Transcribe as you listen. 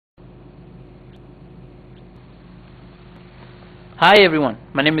Hi everyone,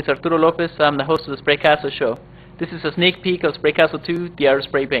 my name is Arturo Lopez. I'm the host of the Spraycasso show. This is a sneak peek of Spraycasso 2, the art of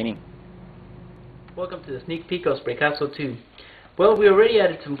spray painting. Welcome to the sneak peek of Spraycasso 2. Well, we already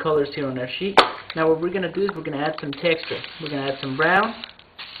added some colors here on our sheet. Now what we're going to do is we're going to add some texture. We're going to add some brown.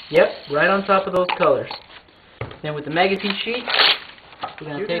 Yep, right on top of those colors. Then with the magazine sheet,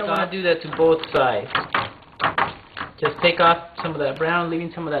 we're going to want to do that to both sides. Just take off some of that brown,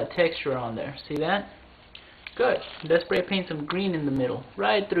 leaving some of that texture on there. See that? Good. Let's spray paint some green in the middle,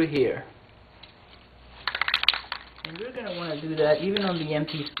 right through here. And we're going to want to do that even on the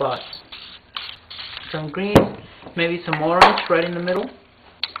empty spots. Some green, maybe some orange right in the middle.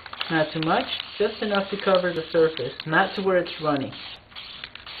 Not too much, just enough to cover the surface, not to where it's running.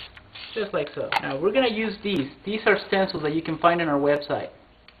 Just like so. Now we're going to use these. These are stencils that you can find on our website.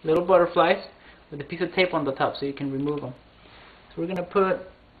 Little butterflies with a piece of tape on the top so you can remove them. So we're going to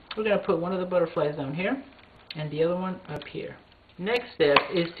put one of the butterflies down here and the other one up here. Next step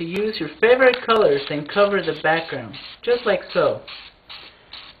is to use your favorite colors and cover the background, just like so.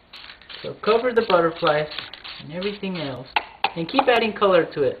 So cover the butterflies and everything else, and keep adding color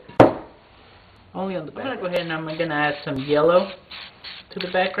to it. Only on the background. I'm going to go ahead and I'm going to add some yellow to the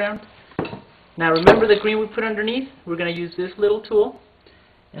background. Now remember the green we put underneath? We're going to use this little tool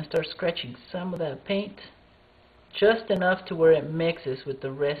and start scratching some of that paint, just enough to where it mixes with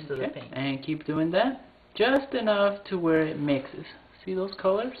the rest of the paint. And keep doing that. Just enough to where it mixes. See those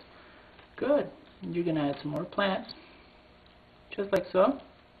colors? Good. And you're going to add some more plants. Just like so.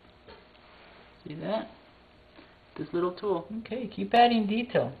 See that? This little tool. Okay, keep adding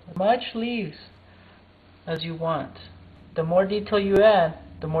detail. As much leaves as you want. The more detail you add,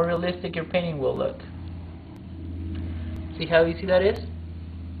 the more realistic your painting will look. See how easy that is?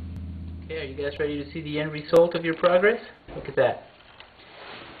 Okay, are you guys ready to see the end result of your progress? Look at that.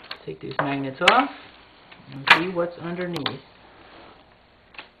 Take these magnets off and see what's underneath.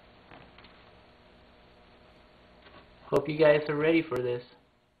 Hope you guys are ready for this.